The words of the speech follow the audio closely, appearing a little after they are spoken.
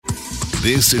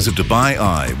This is a Dubai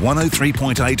Eye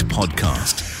 103.8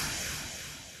 podcast.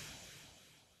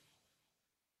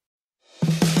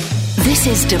 This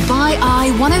is Dubai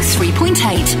Eye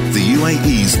 103.8. The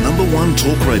UAE's #1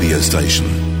 talk radio station.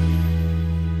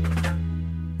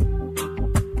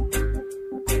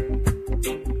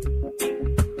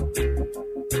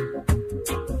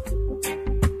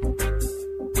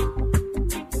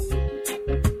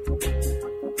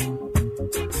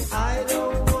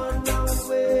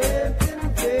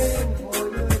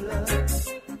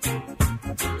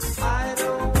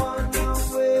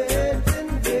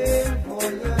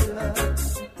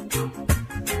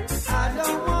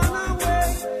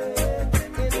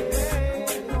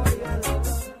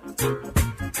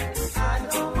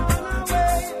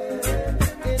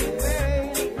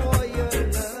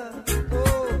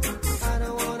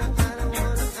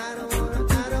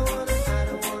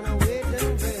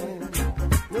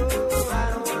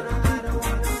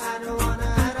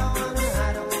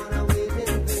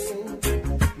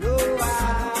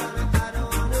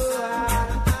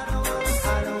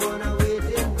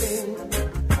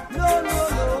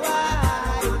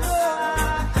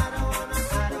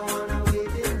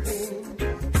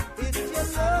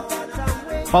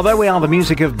 Well, there we are, the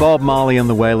music of Bob Marley and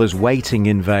the Wailers, Waiting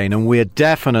in Vain, and we're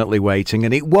definitely waiting,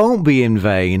 and it won't be in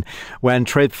vain when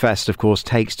Trib Fest, of course,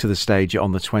 takes to the stage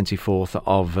on the 24th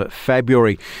of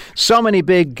February. So many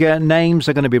big names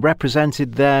are going to be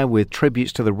represented there, with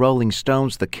tributes to the Rolling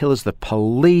Stones, the Killers, the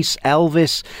Police,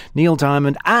 Elvis, Neil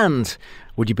Diamond, and,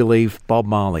 would you believe, Bob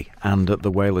Marley and the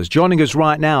Wailers. Joining us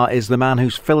right now is the man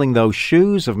who's filling those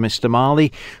shoes of Mr.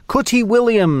 Marley, Cutty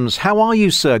Williams. How are you,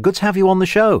 sir? Good to have you on the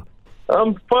show.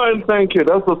 I'm fine, thank you.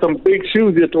 Those are some big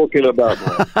shoes you're talking about.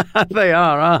 They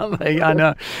are, aren't they? I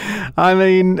know. I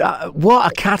mean,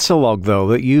 what a catalogue, though,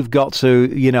 that you've got to,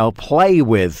 play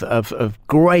with of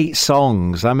great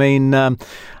songs. I mean,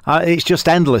 it's just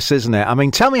endless, isn't it? I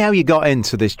mean, tell me how you got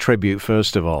into this tribute,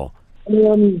 first of all.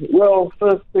 Well,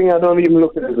 first thing, I don't even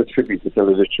look at it as a tribute, to tell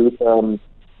you the truth,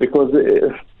 because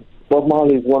Bob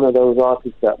Marley is one of those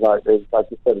artists that, like you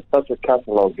said, it's such a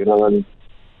catalogue, and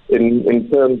in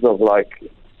terms of like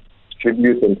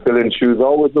tribute and filling shoes, I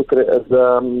always look at it as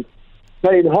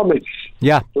paying homage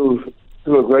to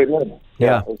a great man.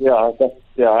 I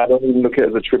don't even look at it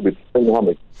as a tribute, paying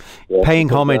homage. Paying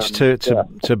homage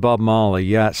to Bob Marley,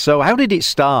 yeah. So how did it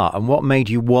start, and what made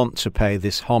you want to pay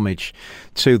this homage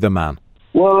to the man?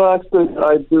 Well, I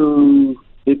do.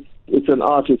 It's an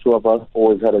artist who I've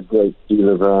always had a great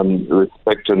deal of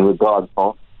respect and regard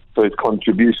for his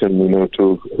contribution,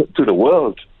 to the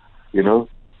world.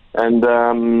 And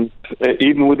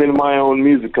even within my own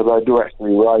music, because I do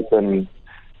actually write and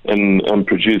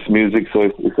produce music, so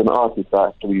it's an artist that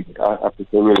actually, I have to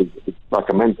say, really, it's like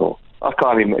a mentor. I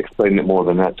can't even explain it more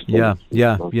than that. Yeah.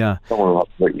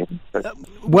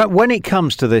 When it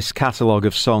comes to this catalogue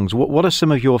of songs, what are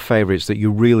some of your favourites that you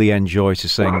really enjoy to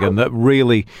sing and that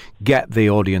really get the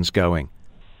audience going?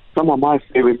 Some of my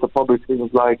favourites are probably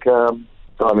things like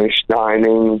Garnish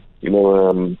Dining,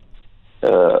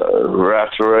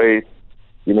 Rat Race,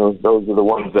 those are the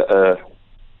ones that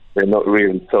they're not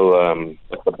really so, I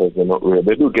suppose they're not real.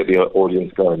 They do get the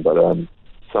audience going, but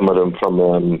some of them from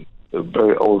a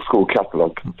very old school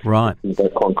catalogue. Right. Things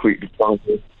like Concrete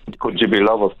Jungle, Could You Be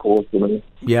Love, of course,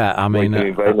 Yeah, I mean,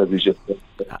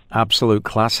 absolute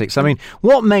classics. I mean,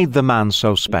 what made the man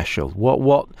so special?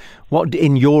 What,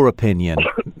 in your opinion,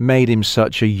 made him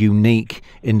such a unique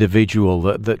individual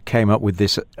that came up with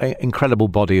this incredible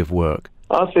body of work?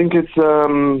 I think it's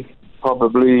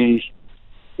probably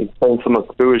from a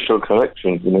spiritual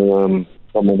connection.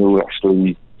 Someone who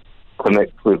actually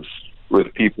connects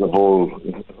with people of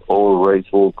all race,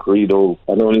 all creed, all.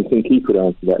 I don't even think he could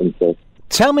answer that himself.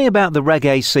 Tell me about the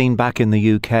reggae scene back in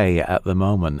the UK at the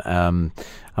moment. I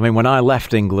mean, when I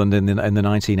left England in the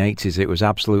 1980s, it was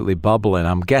absolutely bubbling.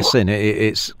 I'm guessing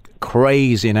it's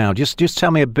crazy now. Just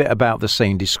tell me a bit about the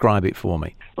scene. Describe it for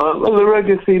me. Well, the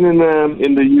reggae scene in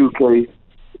the UK,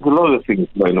 there's a lot of things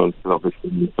going on.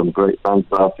 Obviously, some great bands,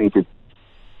 but I think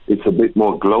it's a bit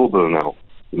more global now.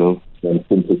 Than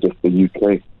simply just the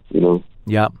UK.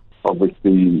 Yeah.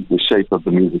 Obviously, the shape of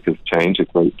the music has changed a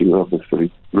great deal.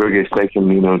 Obviously, reggae's taken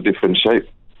different shape.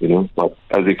 But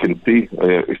as you can see,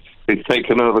 it's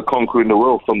taken over conquering the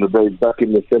world from the days back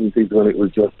in the 70s when it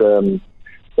was just an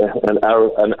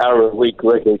hour a week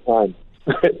reggae time.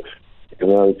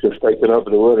 it's just taken over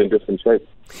the world in different shapes.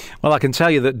 Well, I can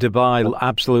tell you that Dubai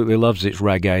absolutely loves its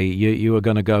reggae. You are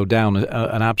going to go down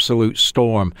an absolute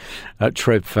storm at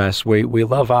Trib Fest. We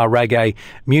love our reggae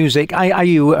music. Are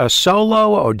you a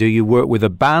solo or do you work with a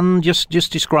band?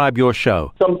 Just describe your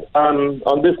show.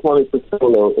 On this one, it's a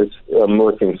solo. I'm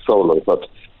working solo, but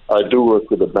I do work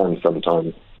with a band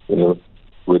sometimes,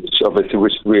 which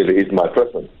really is my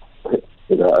preference.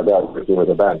 I don't work with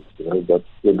a band, but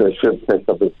the Trib Fest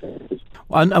of it.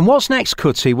 And what's next,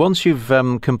 Cutty? Once you've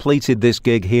completed this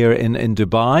gig here in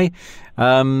Dubai,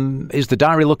 is the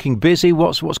diary looking busy?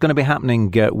 What's going to be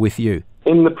happening with you?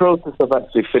 In the process of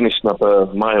actually finishing up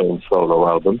my own solo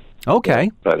album. Okay.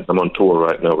 I'm on tour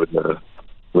right now with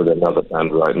another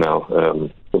band right now.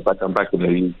 I'm back in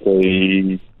the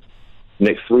UK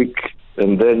next week,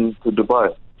 and then to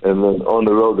Dubai. And then on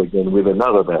the road again with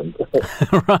another band.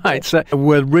 Right. So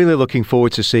we're really looking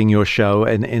forward to seeing your show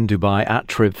in Dubai at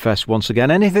Trib Fest once again.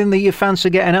 Anything that you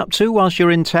fancy getting up to whilst you're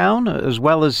in town, as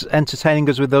well as entertaining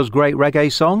us with those great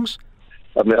reggae songs?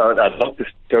 I mean, I'd love to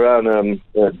stick around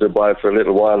Dubai for a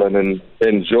little while and then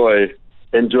enjoy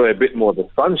a bit more of the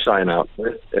sunshine out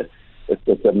there.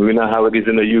 We know how it is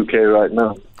in the UK right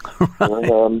now.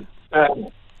 Right.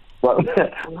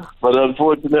 But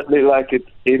unfortunately, it's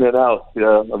in and out.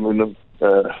 As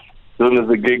soon as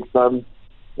the gig's done,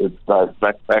 it's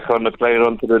back on the plane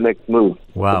on to the next move.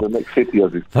 Wow. To the next city,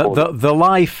 as it's called. The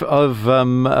life of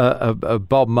a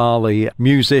Bob Marley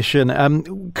musician.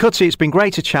 Cutty, it's been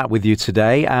great to chat with you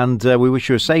today, and we wish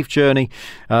you a safe journey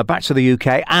back to the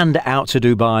UK and out to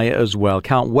Dubai as well.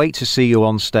 Can't wait to see you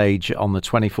on stage on the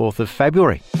 24th of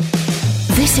February.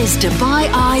 This is Dubai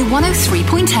Eye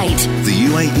 103.8. The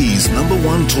UAE's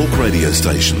 #1 talk radio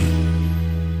station.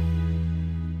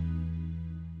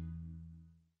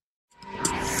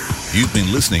 You've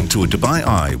been listening to a Dubai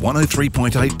Eye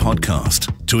 103.8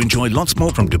 podcast. To enjoy lots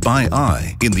more from Dubai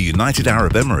Eye in the United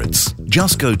Arab Emirates,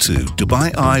 just go to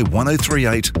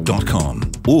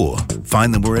DubaiEye1038.com or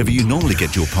find them wherever you normally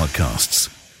get your podcasts.